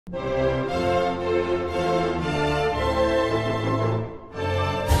Hello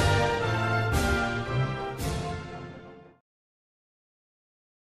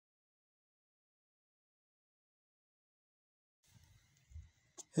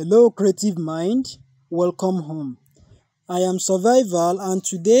creative mind, welcome home. I am Survival and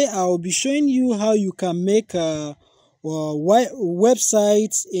today I will be showing you how you can make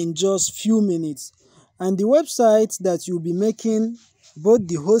websites in just few minutes. And the website that you'll be making, both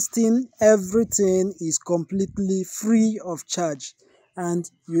the hosting, everything is completely free of charge. And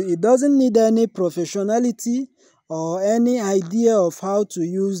it doesn't need any professionality or any idea of how to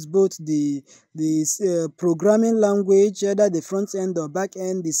use both the programming language, either the front end or back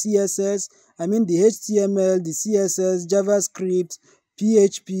end, the CSS, the HTML, the CSS, JavaScript,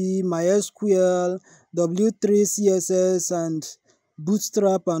 PHP, MySQL, W3 CSS, and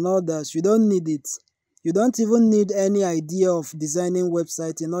Bootstrap and others. You don't need it. You don't even need any idea of designing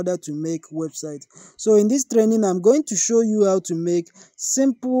website in order to make website. So in this training, I'm going to show you how to make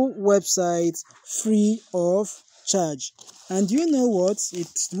simple websites free of charge. And you know what? It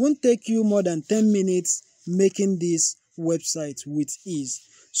won't take you more than 10 minutes making this website with ease.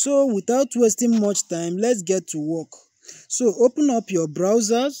 So without wasting much time, let's get to work. So open up your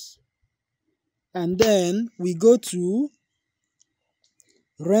browsers and then we go to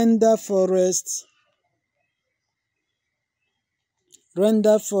renderforest.com.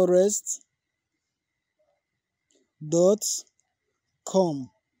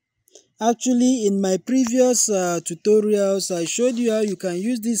 Actually, in my previous tutorials, I showed you how you can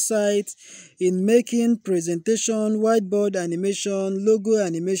use this site in making presentation, whiteboard animation, logo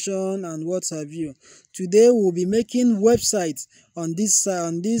animation, and what have you. Today, we'll be making websites on this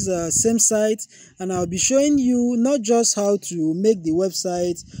same site, and I'll be showing you not just how to make the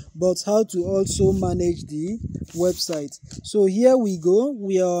website, but how to also manage the website. So here we go.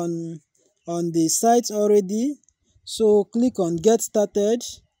 We are on the site already. So click on Get Started.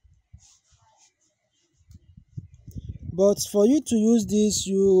 But for you to use this,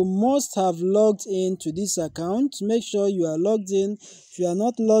 you must have logged into this account. Make sure you are logged in. If you are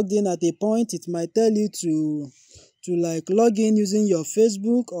not logged in at a point, it might tell you to log in using your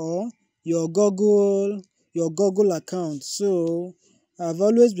Facebook or your Google account. So I've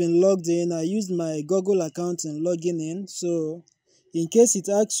always been logged in. I used my Google account in logging in. So in case it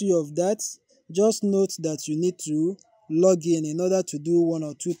asks you of that, just note that you need to log in order to do one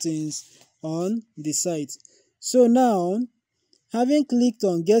or two things on the site. So now, having clicked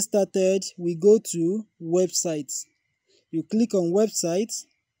on Get Started, we go to Websites. You click on Websites.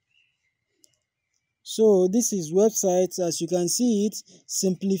 So this is Websites. As you can see it,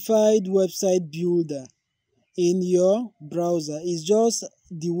 Simplified Website Builder in your browser. It's just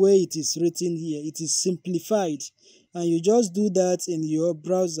the way it is written here. It is simplified. And you just do that in your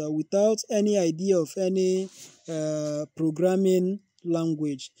browser without any idea of any programming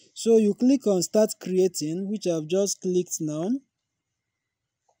language. So you click on Start Creating, which I've just clicked now.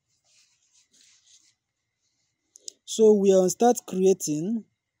 So we are on Start Creating.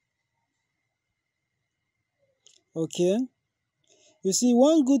 Okay. You see,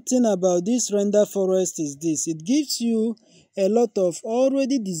 one good thing about this render forest is this. It gives you a lot of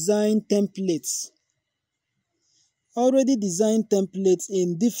already designed templates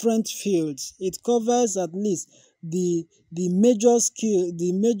in different fields. It covers at least the major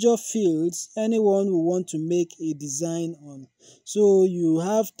fields anyone will want to make a design on. So you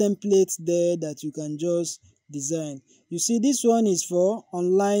have templates there that you can just design. You see, this one is for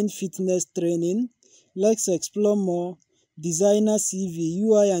online fitness training. Let's explore more. Designer CV,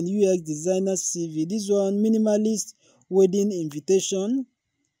 UI and UX designer CV. This one, minimalist wedding invitation.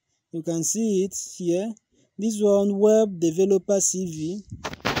 You can see it here. This one, web developer CV.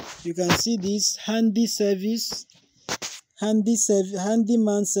 You can see this handyman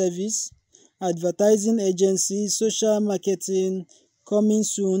service, advertising agency, social marketing, coming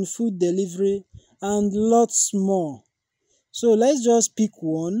soon, food delivery, and lots more. So let's just pick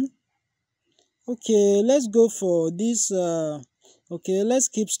one. Okay, let's go for this. Okay, let's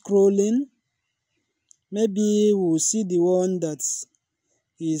keep scrolling. Maybe we'll see the one that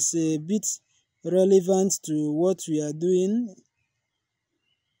is a bit relevant to what we are doing.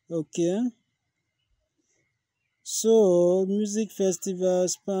 Okay, so music festival,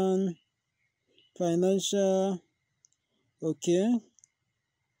 span, financial, okay,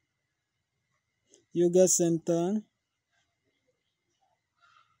 yoga center.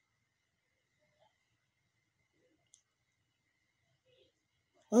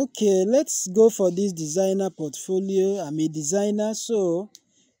 Okay, let's go for this designer portfolio. I'm a designer, so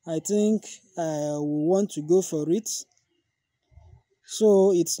I think I will want to go for it.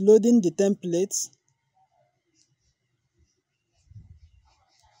 So it's loading the templates.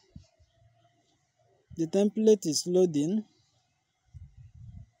 The template is loading.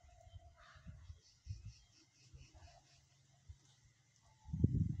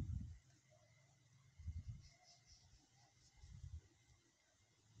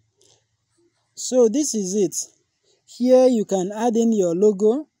 So this is it. Here you can add in your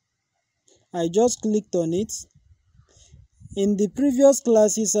logo. I just clicked on it. In the previous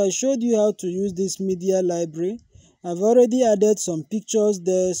classes, I showed you how to use this media library. I've already added some pictures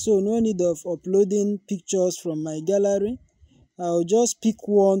there, so no need of uploading pictures from my gallery. I'll just pick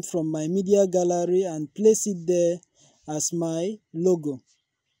one from my media gallery and place it there as my logo.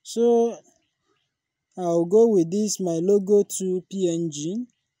 So I'll go with this, my logo to PNG.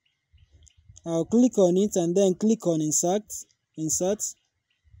 I'll click on it and then click on insert.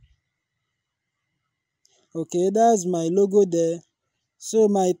 Okay, that's my logo there. So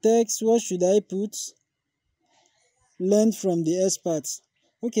my text, what should I put? Learn from the experts.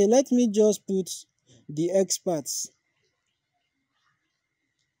 Okay, let me just put the experts.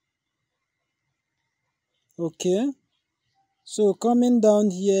 Okay, so coming down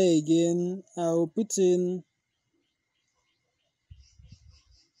here again, I'll put in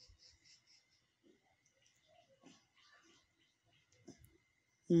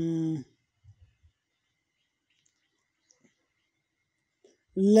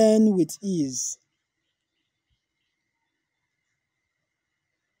learn with ease.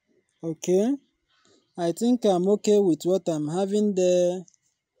 Okay, I think I'm okay with what I'm having there.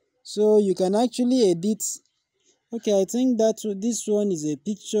 So you can actually edit. Okay, I think that this one is a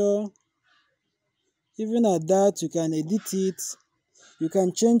picture. Even at that, you can edit it. You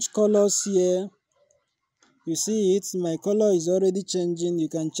can change colors here. You see it, my color is already changing. You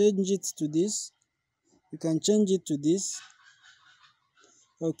can change it to this. You can change it to this.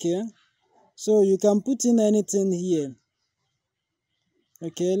 Okay, so you can put in anything here.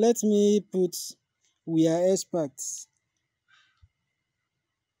 Okay, let me put we are experts.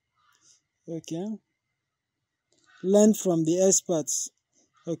 Okay, learn from the experts.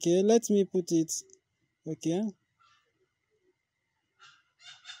 Okay, let me put it. Okay,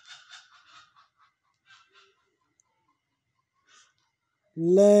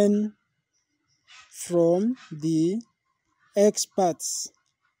 learn from the experts.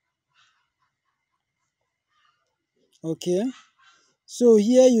 Okay, so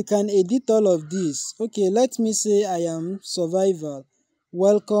here you can edit all of this. Okay, let me say I am survival.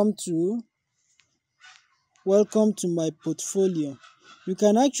 Welcome to my portfolio. You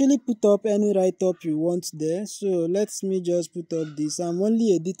can actually put up any write-up you want there. So let me just put up this. I'm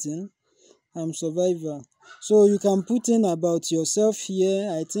only editing. I'm survivor. So you can put in about yourself here.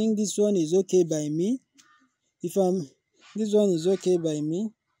 I think this one is okay by me. This one is okay by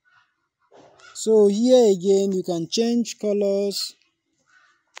me. So here again, you can change colors.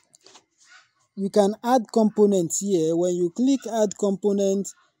 You can add components here. When you click add component,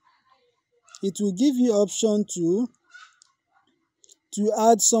 it will give you option to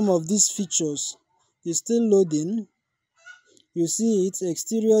add some of these features. It's still loading. You see it,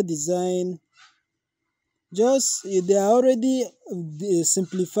 exterior design. Just there are already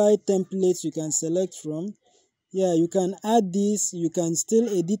simplified templates you can select from. Yeah, you can add this. You can still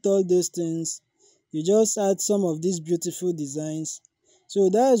edit all those things. You just add some of these beautiful designs. So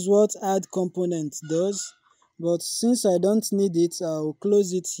that's what add component does. But since I don't need it, I'll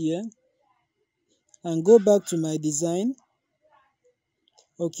close it here and go back to my design.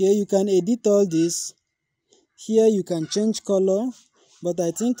 Okay, you can edit all this. Here you can change color, but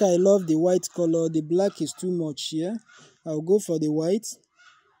I think I love the white color. The black is too much here. I'll go for the white.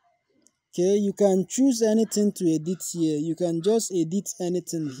 Okay, you can choose anything to edit here. You can just edit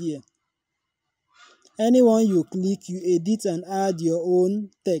anything here. Anyone you click, you edit and add your own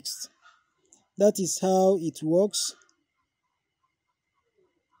text. That is how it works.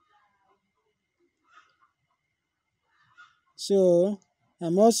 So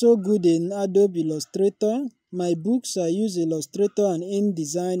I'm also good in Adobe Illustrator. My books, I use Illustrator and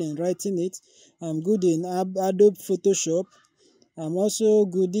InDesign and writing it. I'm good in Adobe Photoshop. I'm also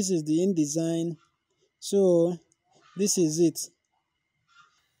good. This is the InDesign. So this is it.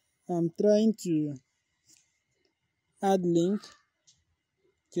 I'm trying to add link.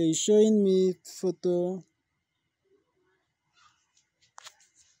 Okay, showing me photo.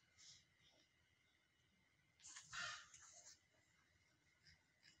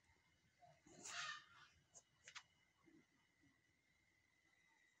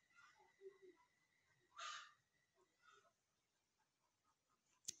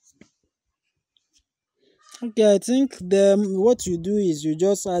 Okay, I think what you do is you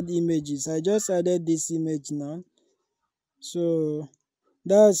just add images. I just added this image now. So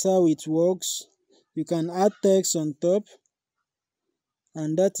that's how it works. You can add text on top,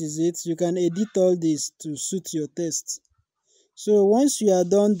 and that is it. You can edit all this to suit your taste. So once you are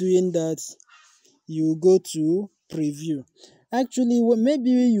done doing that, you go to preview. Actually, maybe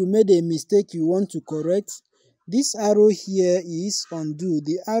you made a mistake you want to correct. This arrow here is undo.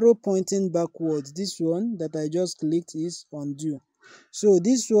 The arrow pointing backwards, this one that I just clicked, is undo. So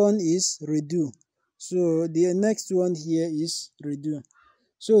this one is redo. So the next one here is redo.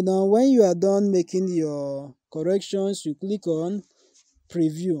 So now when you are done making your corrections, you click on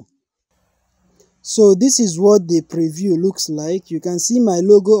preview. So this is what the preview looks like. You can see my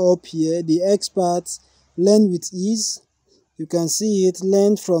logo up here, the experts, learn with ease. You can see it,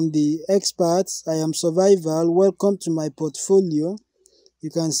 learn from the experts. I am survival, welcome to my portfolio. You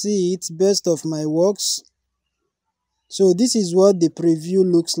can see it, best of my works. So this is what the preview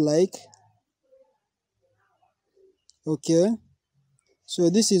looks like. Okay, so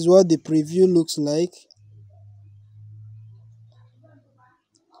this is what the preview looks like.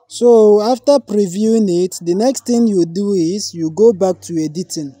 So after previewing it, the next thing you do is you go back to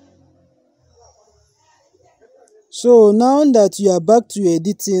editing. So now that you are back to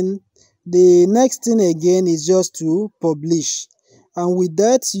editing, the next thing again is just to publish, and with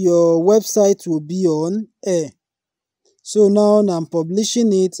that your website will be on air. So now I'm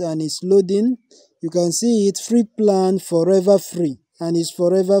publishing it and it's loading. You can see it, free plan, forever free, and it's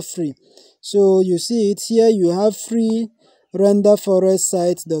forever free. So you see it here, you have free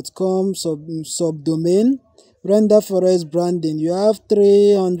renderforestsite.com subdomain, renderforest branding. You have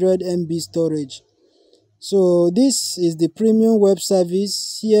 300 MB storage. So this is the premium web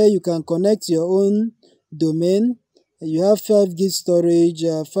service. Here you can connect your own domain. You have 5 gig storage,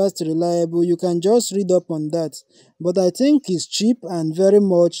 fast, reliable. You can just read up on that. But I think it's cheap and very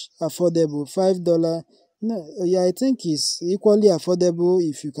much affordable. $5. No, yeah, I think it's equally affordable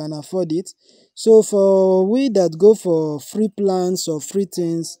if you can afford it. So for we that go for free plans or free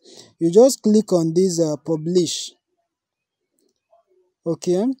things, you just click on this publish.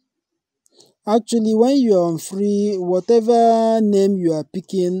 Okay. Actually, when you are on free, whatever name you are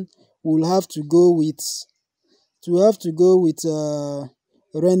picking will have to go with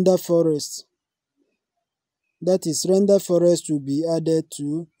render forest. That is, render forest will be added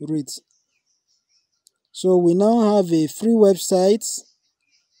to it. So we now have a free website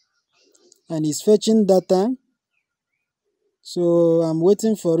and it's fetching data. So I'm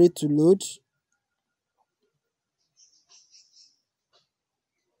waiting for it to load.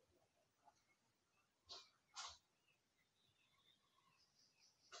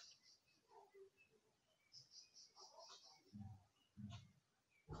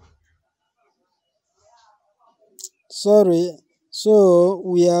 Sorry. So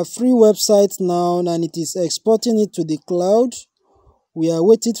we have free website now and it is exporting it to the cloud. We are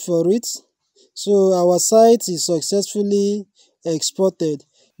waiting for it. So our site is successfully exported.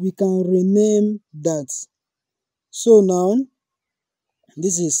 We can rename that. So now,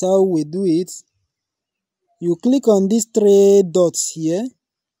 this is how we do it. You click on these 3 dots here.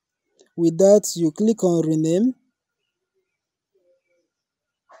 With that, you click on rename.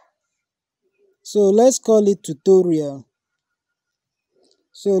 So let's call it tutorial.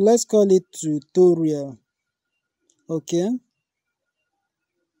 So let's call it tutorial. Okay.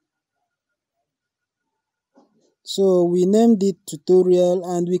 So we named it tutorial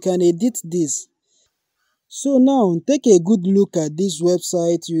and we can edit this. So now take a good look at this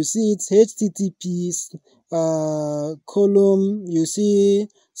website. You see it's http column, you see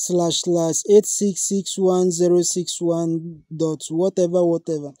 //8661.061 dot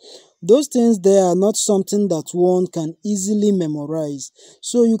whatever. Those things there are not something that one can easily memorize.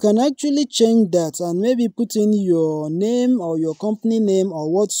 So you can actually change that and maybe put in your name or your company name or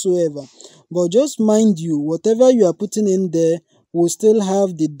whatsoever. But just mind you, whatever you are putting in there will still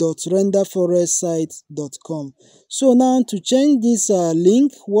have the .renderforestsite.com. So now to change this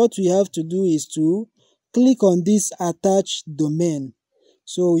link, what we have to do is to click on this attach domain.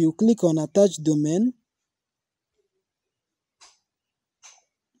 So you click on attach domain.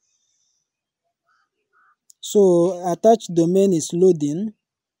 So attach domain is loading.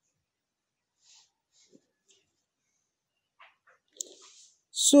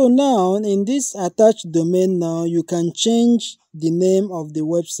 So now in this attached domain now you can change the name of the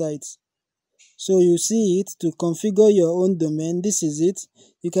website. So you see it, to configure your own domain, this is it.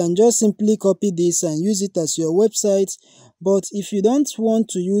 You can just simply copy this and use it as your website. But if you don't want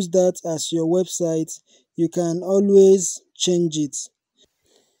to use that as your website, you can always change it.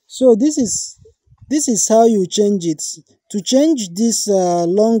 So this is This is how you change it. To change this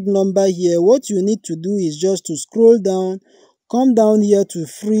long number here, what you need to do is just to scroll down, come down here to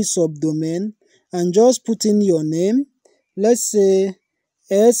free subdomain, and just put in your name. Let's say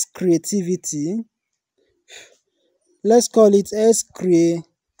S Creativity. Let's call it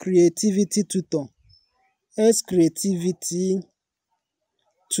Creativity Tutor. S Creativity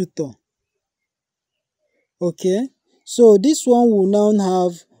Tutor. Okay, so this one will now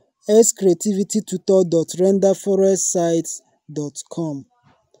have screativitytutor.renderforestsites.com.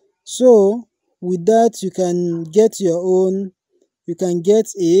 So with that, you can get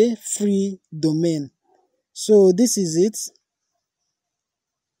a free domain. So this is it.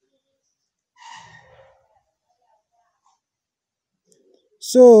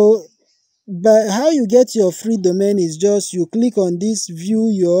 So by how you get your free domain is just you click on this view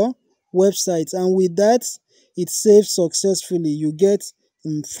your website, and with that it saves successfully. You get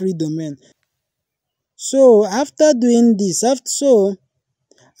free domain. So after doing this,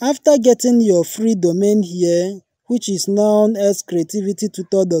 after getting your free domain here, which is now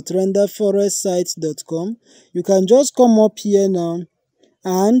screativitytutor.renderforestsites.com, you can just come up here now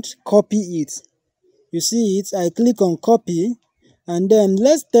and copy it. You see it? I click on copy, and then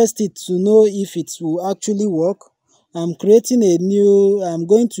let's test it to know if it will actually work. I'm going to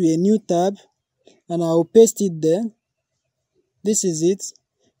a new tab, and I'll paste it there. This is it,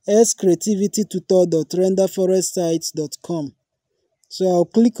 screativitytutor.renderforestsites.com. So I'll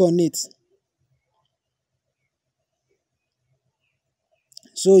click on it.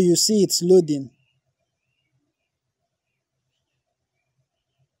 So you see it's loading.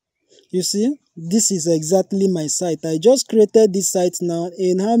 You see, this is exactly my site. I just created this site now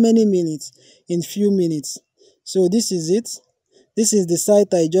in how many minutes? In few minutes. So this is it. This is the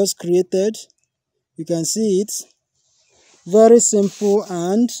site I just created. You can see it. Very simple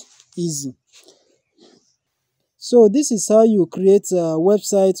and easy. So this is how you create a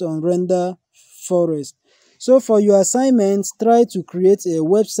website on Render Forest. So for your assignments, try to create a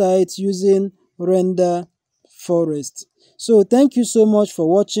website using Render Forest. So thank you so much for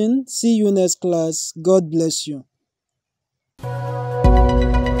watching. See you next class. God bless you.